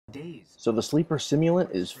So the Sleeper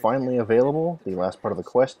Simulant is finally available. The last part of the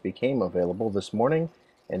quest became available this morning,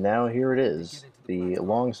 and now here it is, the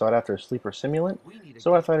long sought after Sleeper Simulant.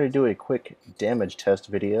 So I thought I'd do a quick damage test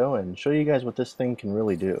video and show you guys what this thing can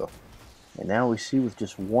really do. And now we see with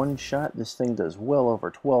just one shot, this thing does well over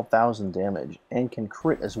 12,000 damage, and can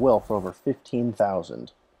crit as well for over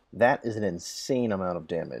 15,000. That is an insane amount of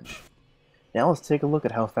damage. Now let's take a look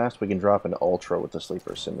at how fast we can drop into Ultra with the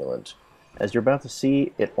Sleeper Simulant. As you're about to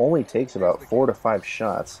see, it only takes about 4 to 5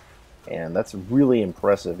 shots, and that's really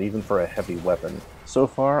impressive even for a heavy weapon. So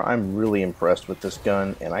far, I'm really impressed with this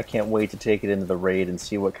gun, and I can't wait to take it into the raid and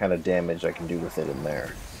see what kind of damage I can do with it in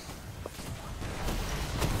there.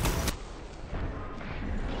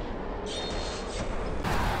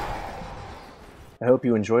 I hope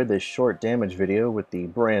you enjoyed this short damage video with the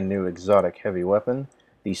brand new exotic heavy weapon,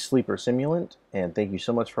 the Sleeper Simulant, and thank you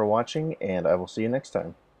so much for watching, and I will see you next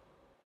time.